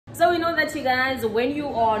So we know that you guys, when you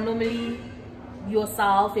are normally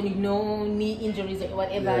yourself and you know knee injuries or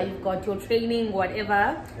whatever, you've got your training,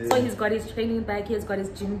 whatever. So he's got his training bag, he's got his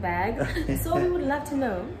gym bag. So we would love to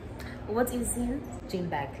know what is his gym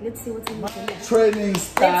bag. Let's see what's in the gym bag. Training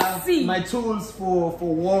stuff. Let's see. My tools for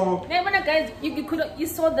work. Hey, guys, you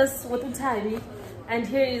saw this what time, and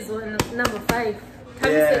here is number 5.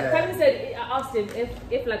 Kami said, I asked him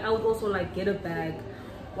if like I would also like get a bag.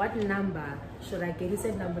 What number should I get? He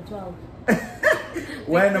said number 12.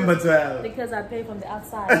 Why number 12? Because I pay from the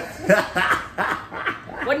outside.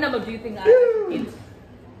 What number do you think I should get?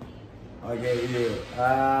 Okay, you.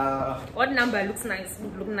 What number looks nice?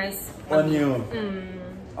 Look nice on you.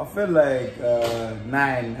 I feel like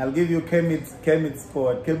 9. I'll give you Kemit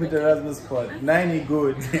spot, Kemit Erasmus spot. 9 is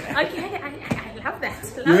good. Okay, I love that.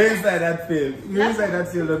 You're inside that field. You're inside that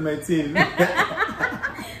field on my team.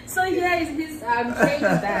 So here is his training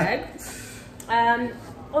bag.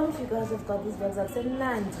 All of you guys have got these bags. I've said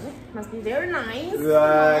Nandi. Must be very nice.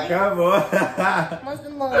 Come on. Must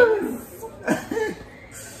be nice.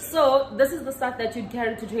 So this is the stuff that you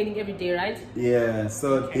carry to training every day, right? Yeah.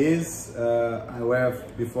 So this I wear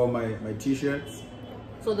before my t-shirts.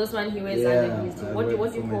 So this one he wears under his t-shirt. What do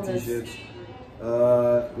you call this?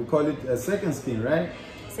 We call it a second skin, right?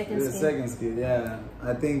 Second skin. Second skin. Yeah.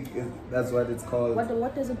 I think that's what it's called.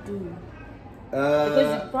 What does it do?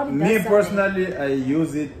 Me personally, I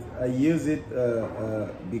use it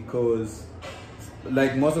because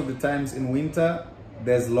like most of the times in winter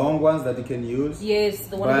there's long ones that you can use. Yes,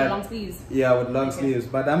 the one with long sleeves. Yeah, with long sleeves.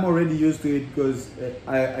 But I'm already used to it because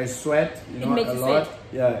I sweat, a lot.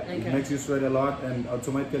 Yeah, it makes you sweat a lot, and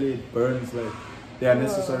automatically it burns like the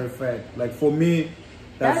unnecessary fat. Like for me,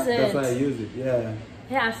 that's why I use it. Yeah.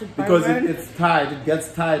 Yeah, I should because it's tight. It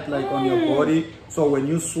gets tight like on your body. So when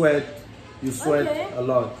you sweat, you sweat a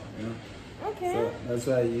lot. Okay. So that's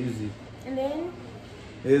why I use it. And then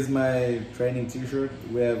here's my training t-shirt.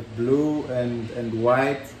 We have blue and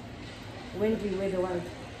white. When do you wear the white?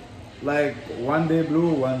 Like one day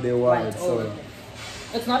blue, one day white. So okay.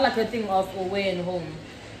 It's not like a thing of wearing home.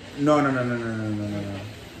 No.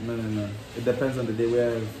 It depends on the day. We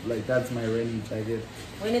have like that's my raining jacket.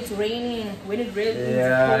 When it's raining, when it rains,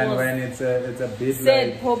 yeah, and when it's a bit said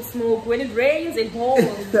like pop smoke. When it rains, it pours.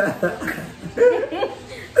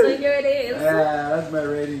 So here it is. Yeah, that's my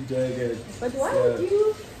raining jacket. But why would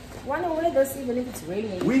you want to wear this even if it's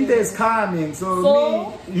raining? Winter is coming,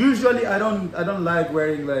 so me, usually I don't like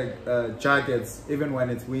wearing like jackets even when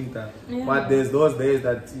it's winter. Yeah. But there's those days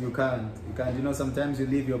that you can't. Sometimes you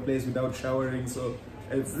leave your place without showering, so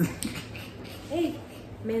it's. Hey,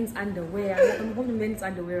 men's underwear. I'm holding men's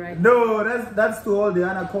underwear right now. No, that's to hold the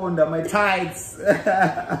anaconda. My tights.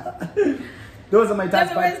 Those are my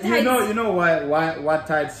tights. But you know why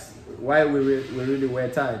tights? Why we really wear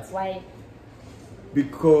tights? Why?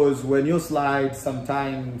 Because when you slide,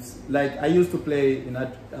 sometimes, like I used to play in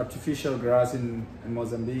artificial grass in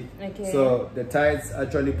Mozambique. Okay. So the tights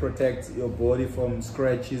actually protect your body from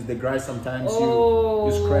scratches. The grass sometimes you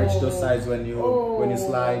scratch those sides when you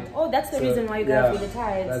slide. Oh, that's the reason why you guys wear the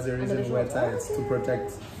tights. That's the reason we wear tights to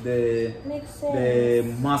protect the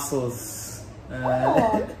muscles.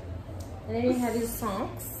 And then you have these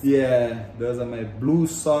socks. Yeah, those are my blue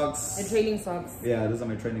socks. The training socks. Yeah, those are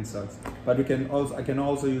my training socks. But I can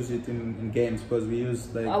also use it in games because we use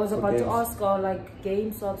like. I was about to ask, like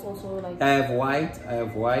game socks also like. I have white.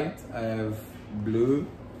 I have blue.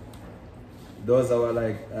 Those are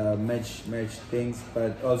like match things.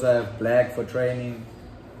 But also I have black for training.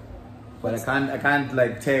 But I can't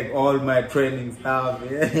like take all my training stuff.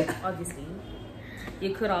 Yeah. Obviously,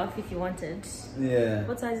 you could off if you wanted. Yeah.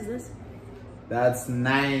 What size is this? That's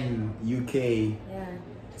 9 UK. Yeah.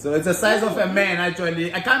 So it's the size of a man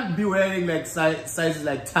actually. I can't be wearing like sizes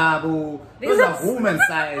like Tabo. Those are woman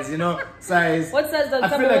size, size. What size does I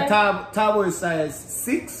feel like Tabo is size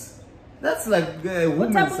 6. That's like a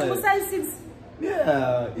woman size. What size 6?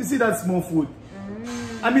 Yeah. You see that small foot?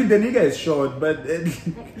 I mean the nigga is short, but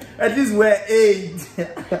at least wear 8.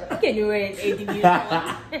 How can you wear 8 if you're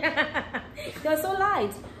short? They're so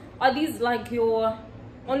light. Are these like your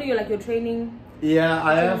training? Yeah,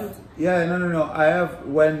 I have. Yeah, no. I have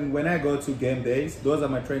when I go to game days. Those are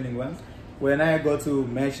my training ones. When I go to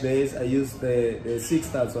match days, I use the 6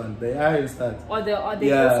 stats one, the iron stats. Are they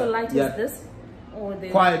also light as this? Or they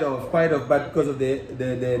quite off, but because of the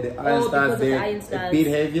iron stats, they're a bit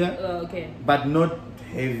heavier. Okay. But not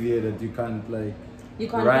heavier that you can't like. You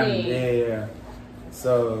can't run. play. Yeah.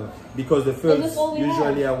 So because the fields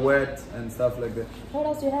usually are wet and stuff like that. What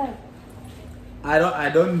else do you have? I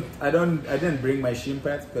didn't bring my shin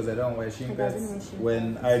pads because I don't wear shin pads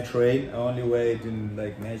when I train. I only wear it in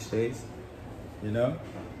like match days, you know.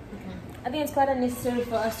 Okay. I think it's quite unnecessary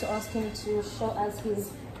for us to ask him to show us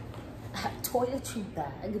his toiletry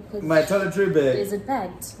bag. My toiletry bag. Is it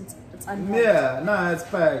packed? It's unpacked. Yeah, no, it's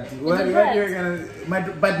packed.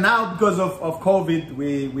 But now because of COVID,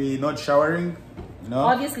 we not showering, you know.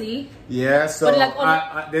 Obviously. Yeah, so like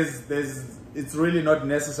it's really not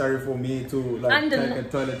necessary for me to like take a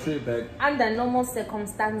toiletry bag. Under normal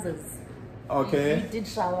circumstances. Okay. You did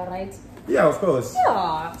shower, right? Yeah, of course.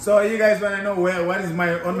 Yeah. So you guys wanna know what is my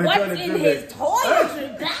toiletry bag? What's in his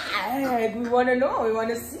toiletry bag? We wanna know. We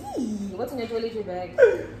wanna see. What's in your toiletry bag?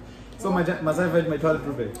 So must I fetch my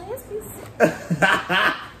toiletry bag? Yes, please.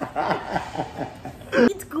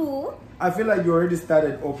 It's cool. I feel like you already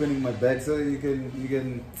started opening my bag, so you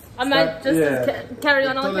can. I might just carry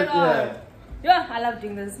on. Yeah, I love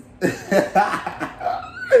doing this.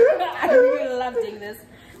 I really love doing this.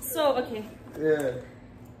 So okay. Yeah.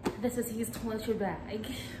 This is his toiletry bag.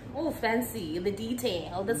 Oh, fancy. The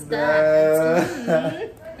detail, the stuff.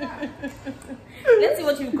 Let's see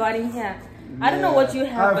what you've got in here. I don't know what you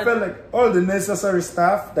have. I felt like all the necessary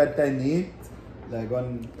stuff that I need. Like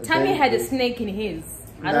on. Tammy had a snake in his.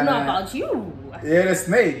 I don't know about you. You had a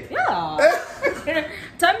snake? Yeah.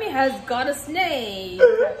 Tommy has got a snake.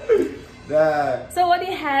 So what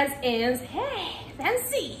he has is, hey,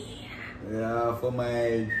 fancy. Yeah, for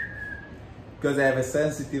my... Because I have a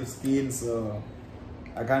sensitive skin, so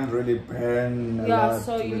I can't really burn a lot.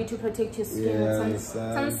 So you need to protect your skin with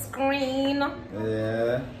some sunscreen.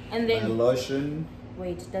 Yeah. And then... my lotion.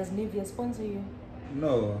 Wait, does Nivea sponsor you?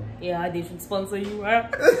 No. Yeah, they should sponsor you.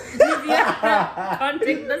 Nivea,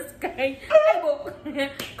 contact this guy.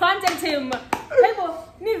 Contact him.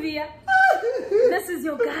 Nivea, this is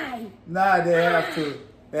your guy. Nah, they have to.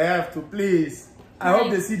 They have to, please. I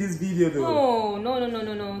hope they see this video though.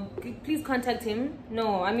 No. Please contact him.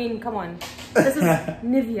 No, I mean, come on. This is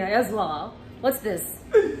Nivea as well. What's this?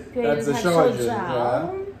 That's a shower gel.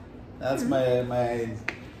 Yeah. That's my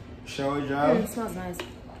shower gel. It smells nice.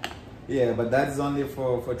 Yeah, but that's only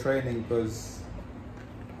for training because...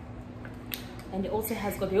 And it also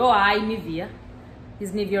has got your eye Nivea.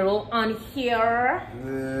 His Nivea roll on here.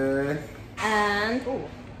 And, oh,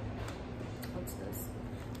 what's this?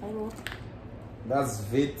 I don't know. That's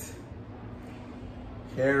Vit.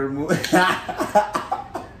 Hair removal.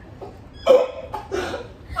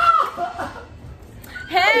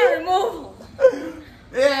 Hair removal.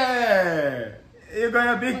 Yeah. You're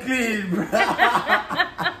gonna be clean, bro.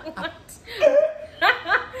 What?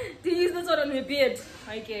 Do you use this one on your beard?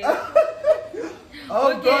 Okay.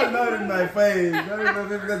 Oh, okay. God, not in my face. Not in my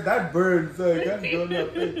face because that burns, so you can't burn my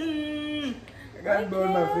face. I can't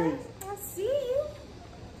burn my face. I see you.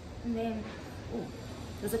 And then, oh,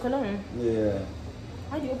 there's a cologne. Yeah.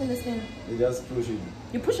 How do you open this thing? You just push it.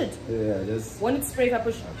 You push it? Yeah, just... When it's spray, if I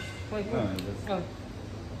push it. Wait. No, just... Oh.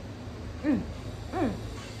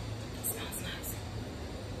 Smells nice.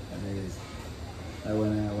 Anyways,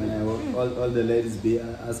 when I walk, all the ladies be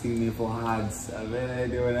asking me for hugs.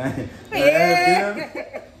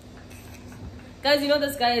 Guys, you know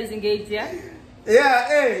this guy is engaged, yeah? Yeah,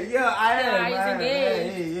 hey, yeah, I am. He's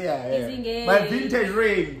engaged. He's engaged. My vintage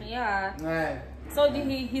ring. Yeah. So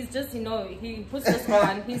he's just, you know, he puts this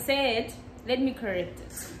on. He said, let me correct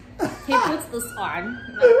it. He puts this on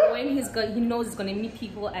like when he knows he's gonna meet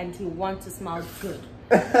people and he wants to smell good.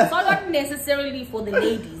 So not necessarily for the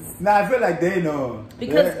ladies. Nah, I feel like they know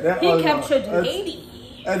because he captured lady.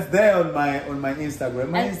 It's there on my Instagram.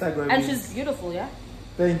 My Instagram. And she's beautiful, yeah.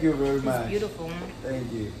 Thank you very much. She's beautiful.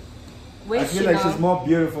 Thank you. Where's I feel like she's more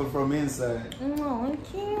beautiful from inside. Oh,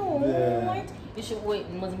 cute. Yeah. You should wait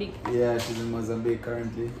in Mozambique. Yeah, she's in Mozambique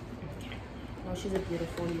currently. No, she's a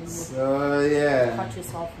beautiful lady. So yeah. Cut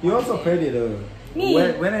yourself. You're also pretty though. Me?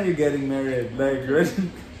 When are you getting married? Like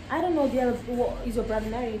really? I don't know. Is your brother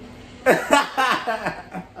married?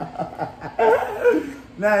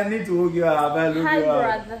 Nah, I need to hook you up. Hi,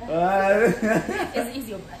 brother. Is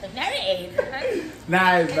your brother married?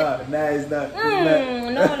 Nah, it's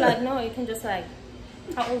not. No, you can just like.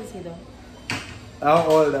 How old is he though? How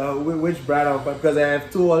old? Which brother? Because I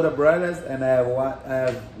have two older brothers and I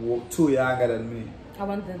have two younger than me. I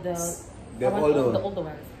want the older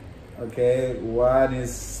ones. Okay, one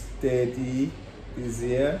is 30 this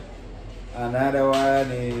year. Another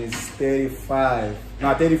one is 35.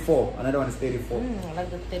 No, 34. Another one is 34. I like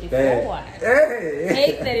the 34 one.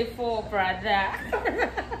 Hey, 34, brother.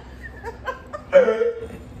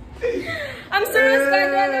 I'm serious,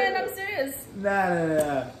 guys. I'm serious.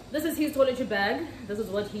 Nah. This is his toiletry bag. This is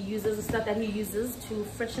what he uses, the stuff that he uses to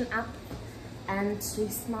freshen up and to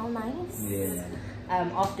smell nice. Yeah.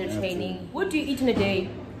 After training, what do you eat in a day?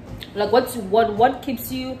 Like what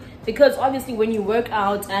keeps you, because obviously when you work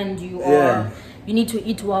out and you are you need to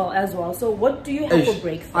eat well as well. So what do you have for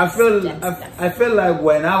breakfast? I feel like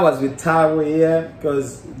when I was with Tabo here,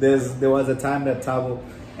 because there was a time that Tabo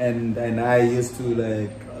and I used to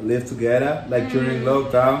like live together, like during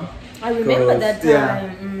lockdown. I remember that time.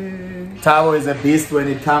 Yeah, Tabo is a beast when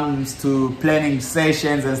it comes to planning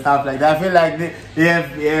sessions and stuff like that. I feel like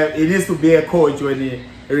he needs to be a coach when he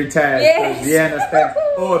retires. Yes. He understands.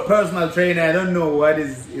 Oh, a personal trainer. I don't know what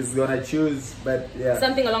is gonna choose, but yeah,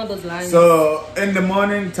 something along those lines. So in the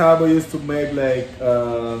morning, Tabo used to make like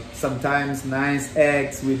sometimes nice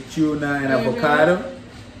eggs with tuna and avocado,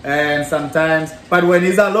 and sometimes. But when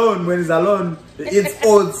he's alone, it's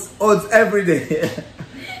oats every day.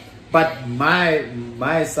 But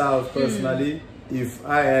myself personally, if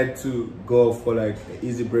I had to go for like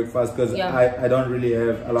easy breakfast, because I don't really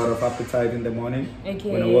have a lot of appetite in the morning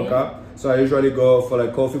when I wake up, so I usually go for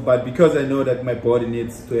like coffee. But because I know that my body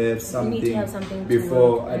needs to have something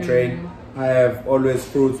before I train, I have always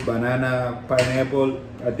fruits, banana, pineapple.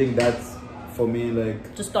 I think that's for me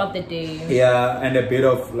like to start the day. Yeah, and a bit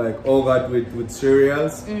of like yogurt with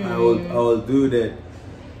cereals. I will do that.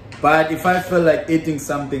 But if I feel like eating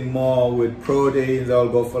something more with proteins, I'll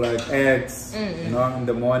go for like eggs, you know, in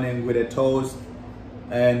the morning with a toast.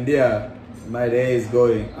 And yeah, my day is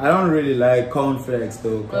going. I don't really like cornflakes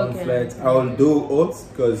though. Cornflakes. I will do oats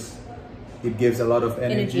because it gives a lot of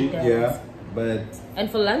energy. Yeah, but.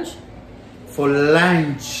 And for lunch? For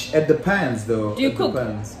lunch, it depends though. Do you cook?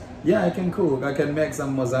 Depends. Yeah, I can cook. I can make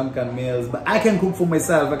some Mozambican meals, but I can cook for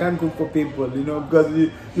myself. I can't cook for people, you know, because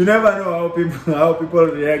you never know how people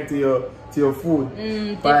react to your food.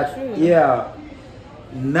 But true. Yeah,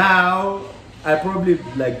 now I probably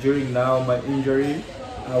like during now my injury,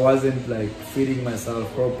 I wasn't like feeding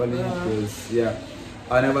myself properly because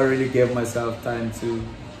I never really gave myself time to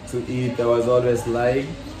eat. I was always lying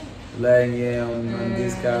here on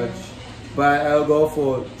this couch. But I'll go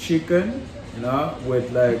for chicken, you know,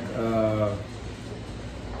 with like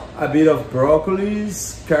a bit of broccoli,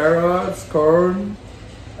 carrots, corn,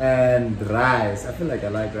 and rice. I feel like I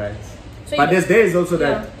like rice. So but there's days also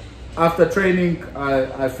that after training,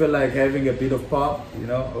 I feel like having a bit of pop, you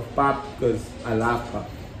know, of pop, because I love pop.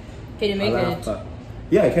 Can you make it? Pop.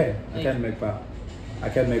 Yeah, I can. I can make pop. I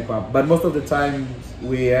can make pop. But most of the time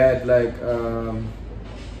we had like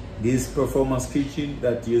this performance kitchen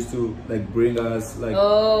that used to like bring us like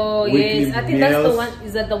weekly I think meals. That's the one.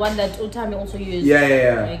 Is that the one that Utami also used?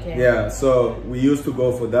 Yeah. So we used to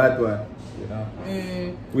go for that one, you know.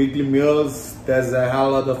 Weekly meals. There's a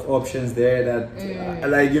whole lot of options there that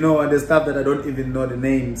like, you know, and the stuff that I don't even know the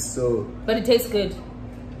names. So but it tastes good.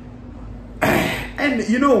 And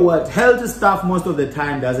you know what, healthy stuff most of the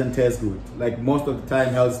time doesn't taste good. Like most of the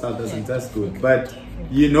time healthy stuff doesn't taste good, but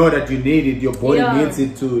you know that you need it, your body needs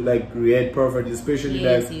it to like create perfectly, especially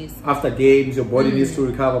after games, your body needs to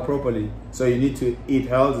recover properly, so you need to eat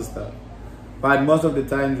healthy stuff. But most of the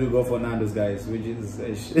times we go for Nando's, guys, which is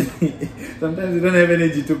sometimes you don't have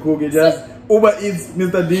energy to cook, you just Uber Eats,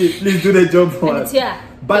 Mr. D, please do the job for us.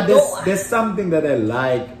 But there's something that I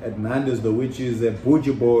like at Nando's though, which is a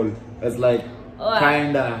bougie bowl. It's like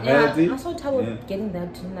kinda healthy. I saw Tabo getting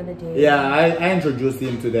that another day. Yeah, I introduced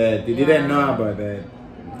him to that. He didn't know about that.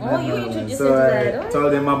 You introduced him to that. I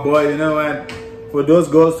told him, my boy, you know what? For those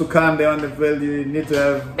girls to come there on the field, you need to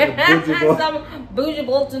have a bougie bowl. Some bougie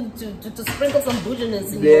bowl to sprinkle some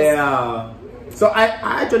bouginess. Yeah. So I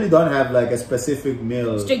actually don't have like a specific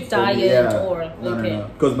meal. Strict diet or no.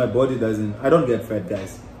 Because my body doesn't. I don't get fat,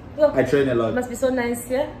 guys. I train a lot. It must be so nice,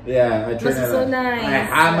 yeah? Yeah, I train a lot. So nice. I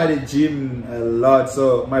hammer the gym a lot,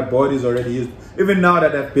 so my body's already used. Even now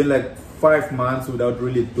that I've been like 5 months without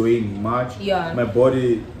really doing much, my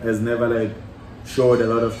body has never like showed a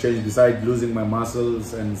lot of change besides losing my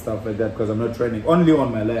muscles and stuff like that, because I'm not training only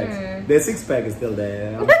on my legs. The six-pack is still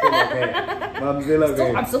there. I'm still okay. I'm still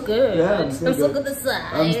okay. I'm so good. Yeah, I'm still good. So good this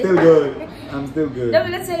side. I'm still good. I'm still good. Now,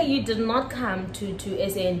 let's say you did not come to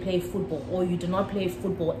SA and play football, or you did not play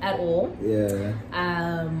football at all. Yeah.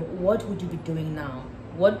 What would you be doing now?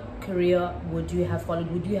 What career would you have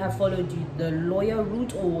followed? Would you have followed the lawyer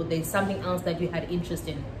route, or there's something else that you had interest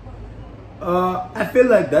in? I feel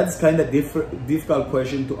like that's kind of difficult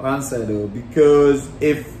question to answer though, because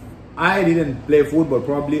if I didn't play football,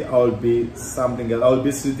 probably I'll be something else. I'll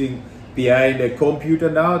be sitting behind a computer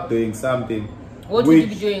now doing something. What would you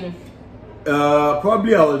be doing?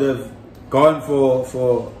 Probably I would have gone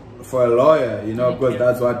for a lawyer, you know, because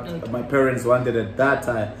that's what my parents wanted at that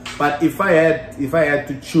time. But if I had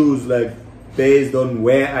to choose like based on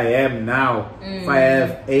where I am now.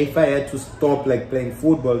 If I had to stop like playing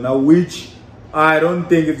football now, which I don't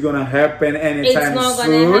think it's gonna happen anytime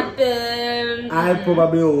soon. I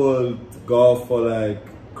probably will go for like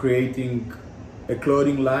creating a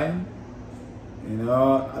clothing line. You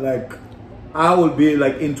know, like I will be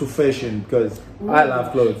like into fashion because I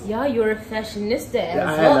love clothes. Yeah, you're a fashionista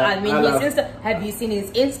as well. Have you seen his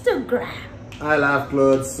Instagram? I love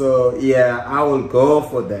clothes, so yeah, I will go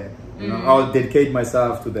for that. You know, I'll dedicate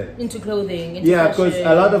myself to that. Into clothing. Yeah, because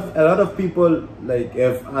a lot of people like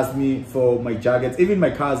have asked me for my jackets. Even my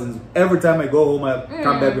cousins. Every time I go home, I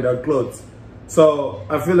come back without clothes. So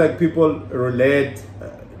I feel like people relate.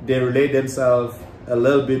 They relate themselves a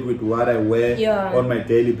little bit with what I wear on my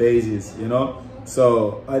daily basis. You know.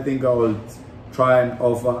 So I think I will try and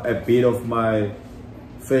offer a bit of my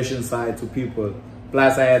fashion side to people.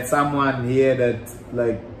 Plus, I had someone here that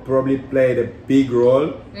like probably played a big role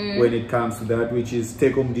when it comes to that, which is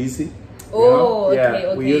Tekom DC. Oh,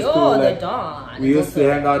 okay. We used we used to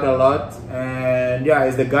hang out a lot, and yeah,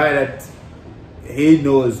 he's the guy that he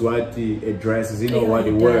knows what he addresses, he knows what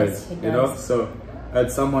he wears, you know. So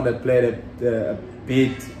it's someone that played a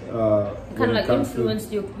bit kind of like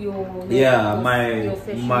influenced your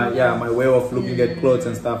my way of looking at clothes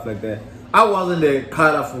and stuff like that. I wasn't a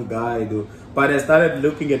colorful guy though, but I started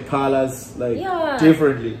looking at colors like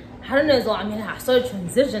differently. I don't know as well. I mean, I saw a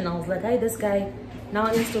transition. I was like, hey, this guy now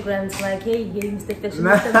on Instagram's like, hey, Mr.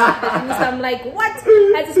 Fashionista, I'm like, what?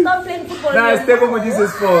 I just stopped playing football. Nah, it's Tekom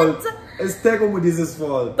Modiz's fault. It's Tekom Modiz's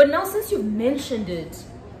fault. But now since you've mentioned it,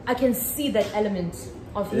 I can see that element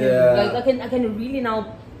of him. Like I can really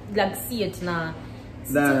now like see it now.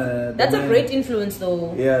 That's a great influence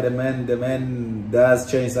though. Yeah, the man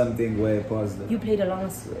does change something way positive. You played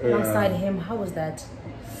alongside him. How was that?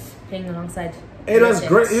 Playing alongside? It was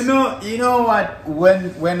great. You know what?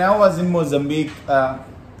 When I was in Mozambique,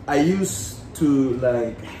 I used to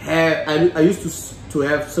like have I used to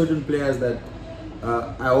have certain players that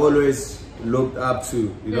I always looked up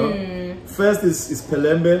to. You know, first is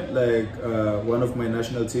Pelembe, like one of my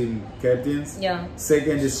national team captains. Yeah.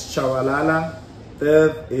 Second is Chawalala.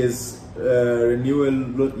 Third is Renewal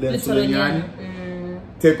Lensolanyani,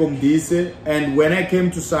 Tekom DC. And when I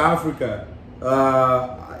came to South Africa,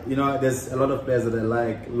 you know, there's a lot of players that I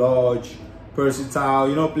like, Lodge, Percy Tau,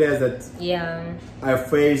 you know, players that I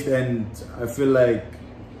faced and I feel like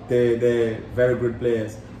they're very good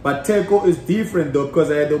players. But Teko is different though,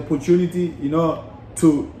 because I had the opportunity, you know,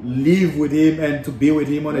 to live with him and to be with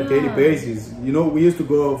him on a daily basis. You know, we used to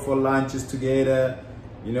go for lunches together.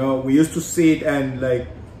 You know, we used to sit and like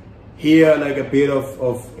hear like a bit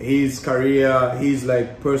of his career, his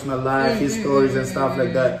like personal life, his stories and stuff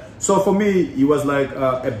like that. So for me, he was like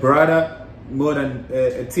a brother more than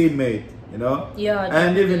a teammate, you know? Yeah.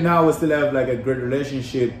 And even now we still have like a great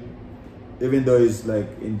relationship, even though he's like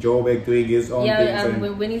in Joburg doing his own things.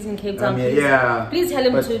 And when he's in Cape Town, please tell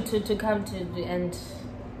him to come to and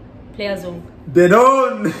play a zone. They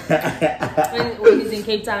don't. when he's in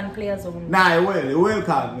Cape Town, play a zone. Nah, he will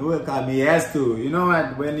come. He has to. You know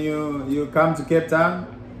what? When you come to Cape Town,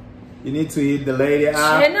 you need to hit the lady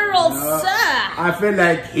up. General, you know? sir. I feel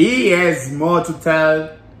like he has more to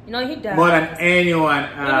tell. You know, he does. More than anyone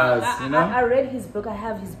else. I read his book. I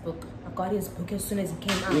have his book. I got his book as soon as it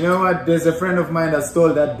came out. You know what? There's a friend of mine that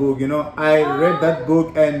stole that book. You know, I read that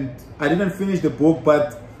book and I didn't finish the book,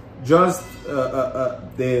 but just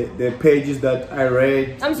the pages that I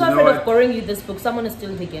read. I'm so afraid of borrowing you this book. Someone is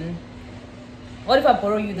still taking. What if I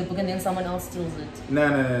borrow you the book and then someone else steals it? No.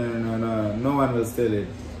 No one will steal it.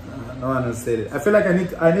 No one will steal it. I feel like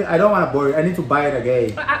I don't want to borrow it. I need to buy it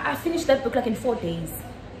again. I finished that book like in 4 days.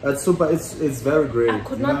 That's super. It's very great. I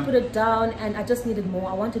could not put it down, and I just needed more.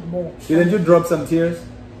 I wanted more. Didn't you drop some tears?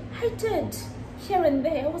 I did. Here and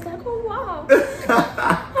there. I was like, oh wow. I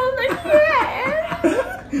was like,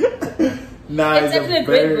 yeah. Nah, it's a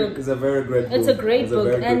great book. It's a very great book. It's a great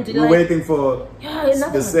book. And we're waiting for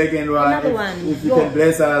the second one. Another one. If you can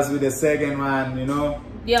bless us with the second one, you know.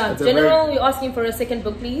 Yeah, General, you're asking for a second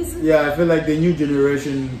book, please? Yeah, I feel like the new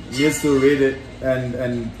generation needs to read it.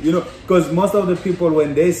 And you know, because most of the people,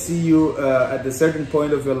 when they see you at a certain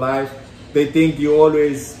point of your life, they think you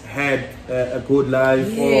always had a good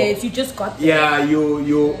life. Yes, you just got there. Yeah,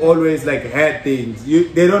 you always like had things.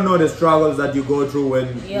 They don't know the struggles that you go through when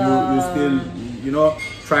you still, you know,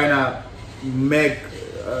 trying to make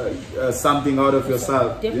something out of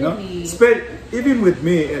yourself. Definitely. You know, even with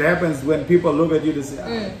me, it happens when people look at you, they say,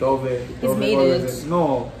 Dove, he's made it.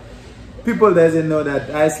 No, people doesn't know that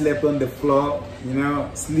I slept on the floor, you know,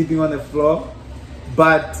 sleeping on the floor,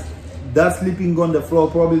 but that sleeping on the floor,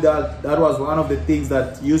 probably that was one of the things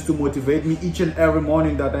that used to motivate me each and every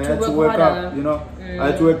morning, that I had to wake up, you know. I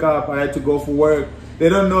had to wake up, I had to go for work. They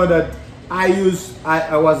don't know that I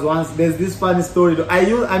was once, there's this funny story though.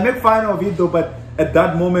 I make fun of it though, but at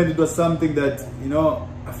that moment it was something that, you know,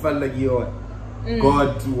 I felt like, yo,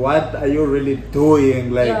 God, what are you really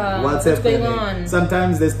doing? Like, what's happening? Going on?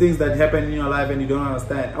 Sometimes there's things that happen in your life and you don't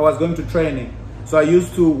understand. I was going to training, so I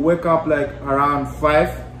used to wake up like around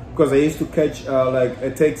 5, because I used to catch like a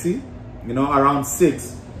taxi, you know, around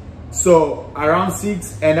 6. So around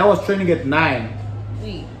 6, and I was training at 9.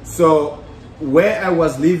 So where I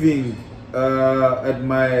was living at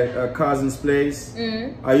my cousin's place,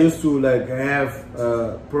 I used to like have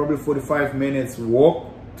probably 45 minutes walk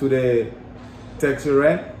to the taxi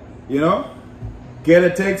rank, you know, get a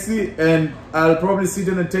taxi, and I'll probably sit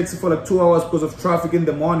in a taxi for like 2 hours because of traffic in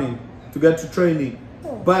the morning to get to training.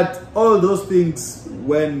 But all those things,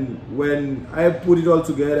 when I put it all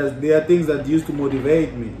together, they are things that used to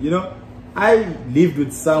motivate me, you know. I lived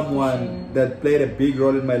with someone that played a big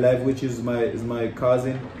role in my life, which is my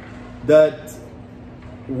cousin, that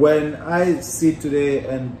when I sit today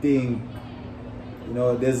and think, you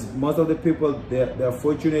know, there's most of the people, they're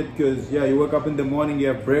fortunate because, yeah, you wake up in the morning, you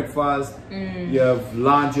have breakfast, you have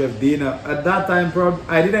lunch, you have dinner. At that time, probably,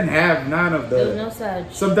 I didn't have none of that. There was no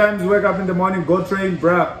such. Sometimes you wake up in the morning, go train,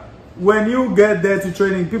 bruh. When you get there to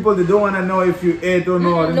training, people, they don't want to know if you ate or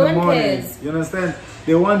not in the morning. Cares. You understand?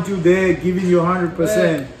 They want you there, giving you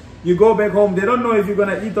 100%. You go back home, they don't know if you're going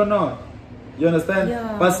to eat or not. You understand?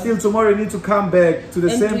 Yeah. But still, tomorrow you need to come back to the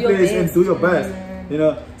same place and do your best. You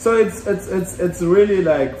know, so it's really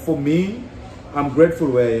like, for me, I'm grateful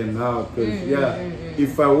where I am now, because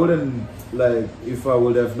if I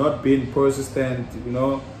would have not been persistent, you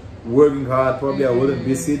know, working hard, probably I wouldn't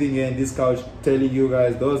be sitting here in this couch telling you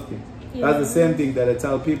guys those things. That's the same thing that I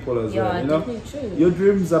tell people as well, you know. True. Your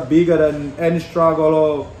dreams are bigger than any struggle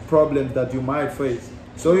or problems that you might face,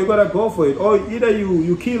 so you gotta go for it. Or either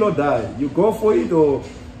you kill or die. You go for it or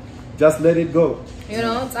just let it go. You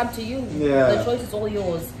know, it's up to you. Yeah. The choice is all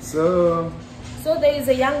yours. So there is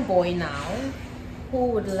a young boy now who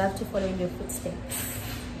would love to follow in your footsteps.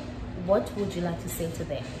 What would you like to say to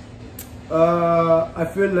them? I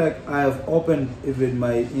feel like I have opened even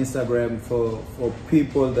my Instagram for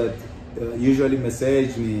people that usually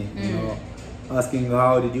message me, you know, asking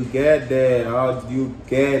how did you get there, how did you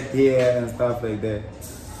get here, and stuff like that.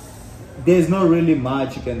 There's not really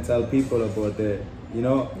much you can tell people about that. You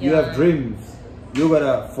know, you have dreams. You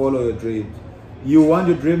gotta follow your dreams. You want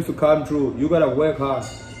your dreams to come true, you gotta work hard,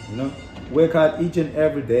 you know. Work hard each and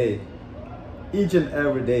every day. Each and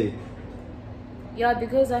every day. Yeah,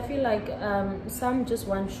 because I feel like some just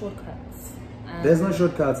want shortcuts. There's no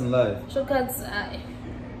shortcuts in life. Shortcuts...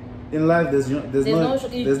 in life, there's no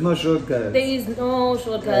shortcuts. There is no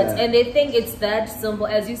shortcuts. And they think it's that simple.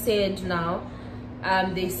 As you said now,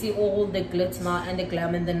 they see all the glitz now and the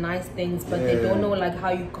glam and the nice things, but they don't know like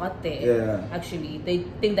how you got there. Actually, they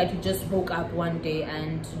think that you just woke up one day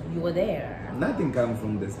and you were there. Nothing comes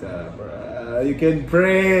from the sky, bro. You can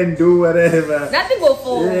pray and do whatever. Nothing will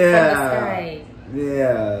fall from the sky.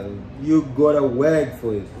 Yeah, you gotta work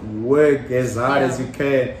for it. Work as hard as you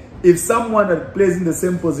can. If someone that plays in the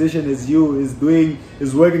same position as you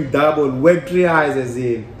is working double, work 3 hours as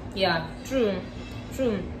him. Yeah, true.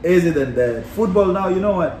 Easier than that. Football now, you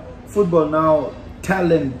know what? Football now,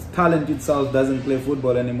 talent itself doesn't play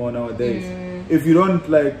football anymore nowadays. If you don't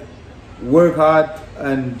like work hard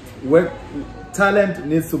and talent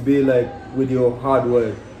needs to be like with your hard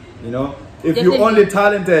work, you know. If you're only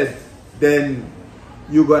talented, then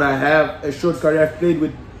you gotta have a short career. I've played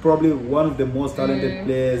with probably one of the most talented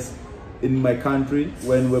players in my country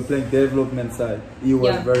when we were playing development side. He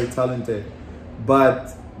was very talented,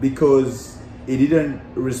 but because he didn't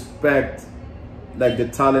respect like the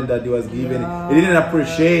talent that he was given, he didn't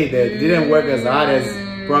appreciate it. He didn't work as hard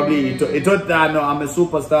as probably he thought that, no, I'm a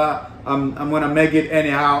superstar, I'm gonna make it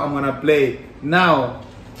anyhow, I'm gonna play. Now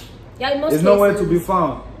there's nowhere to be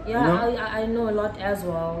found. Yeah, you know? I know a lot as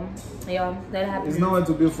well. Yeah, that happens. It's nowhere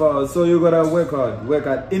to be found. So you gotta work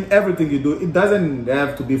hard in everything you do. It doesn't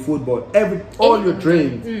have to be football. All your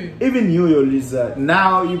dreams, even you, your Lisa.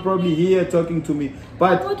 Now you're probably here talking to me,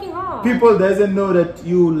 but working hard. People doesn't know that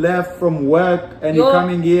you left from work and you're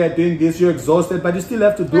coming here doing this. You're exhausted, but you still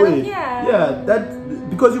have to do it. Yeah, that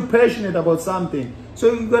because you're passionate about something.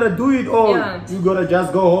 So you gotta do it all. You gotta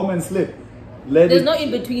just go home and sleep. There's no in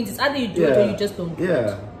between. It's either you do it or you just don't do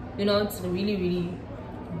it. You know, it's really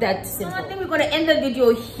that simple. So I think we're going to end the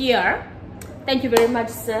video here. Thank you very much,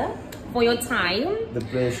 sir, for your time. The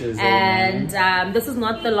precious. And this is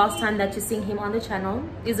not the last time that you're seeing him on the channel,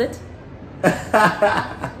 is it?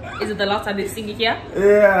 Is it the last time you're seeing it here?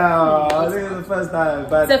 Yeah, I think it's the first time.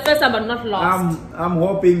 But it's the first time, but not last. I'm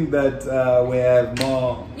hoping that we have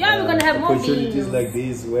more. Yeah, we're gonna have more opportunities like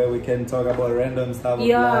this where we can talk about random stuff.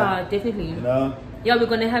 Yeah, definitely. You know. Yeah, we're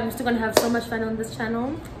still gonna have so much fun on this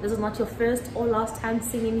channel. This is not your first or last time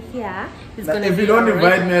singing here. It's gonna if you don't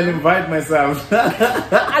invite me, I'll invite myself.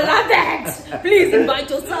 I love that. Please invite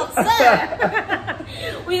yourself, sir.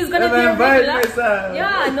 We're gonna be invite myself.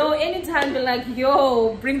 Yeah, no, anytime be like,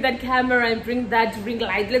 yo, bring that camera and bring that ring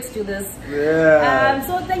light. Let's do this. Yeah.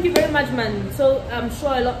 So thank you very much, man. So I'm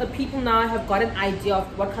sure a lot of people now have got an idea of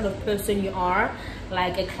what kind of person you are,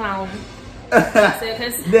 like a clown. In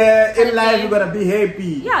life you're gonna be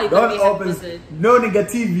happy. Yeah, don't open no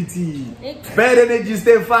negativity. Bad energy,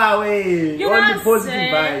 stay far away. Only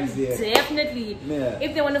positive vibes. Yeah, definitely. Yeah.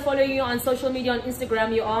 If they want to follow you on social media, on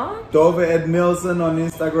Instagram, you are Dove Edmilson on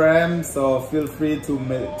Instagram, so feel free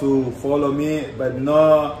to follow me, but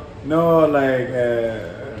no like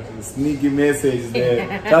sneaky message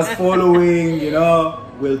there. Just following, you know,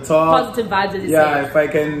 we'll talk. Positive vibes, as you say. If I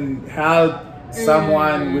can help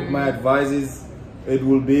someone with my advices, he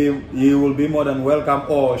will be more than welcome,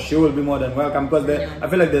 or she will be more than welcome, because I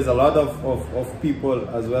feel like there's a lot of people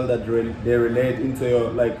as well that they relate into your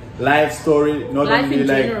like life story, not only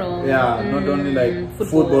like general. Not only like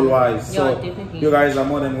football wise. So definitely. You guys are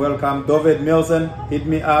more than welcome. Dove Edmilson, hit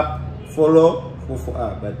me up, follow.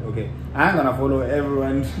 But okay, I'm gonna follow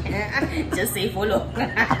everyone. Just say follow.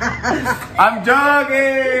 I'm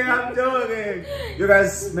joking. You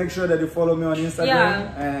guys make sure that you follow me on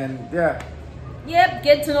Instagram. And yep,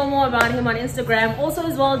 get to know more about him on Instagram. Also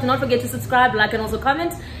as well, do not forget to subscribe, like, and also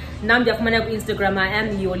comment. Namdi on Instagram, I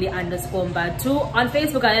am Yoli_Mbatu. On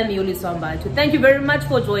Facebook, I am Yoli_Mbatu. Thank you very much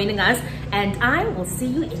for joining us, and I will see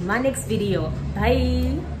you in my next video.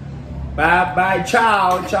 Bye. Bye.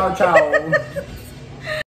 Ciao.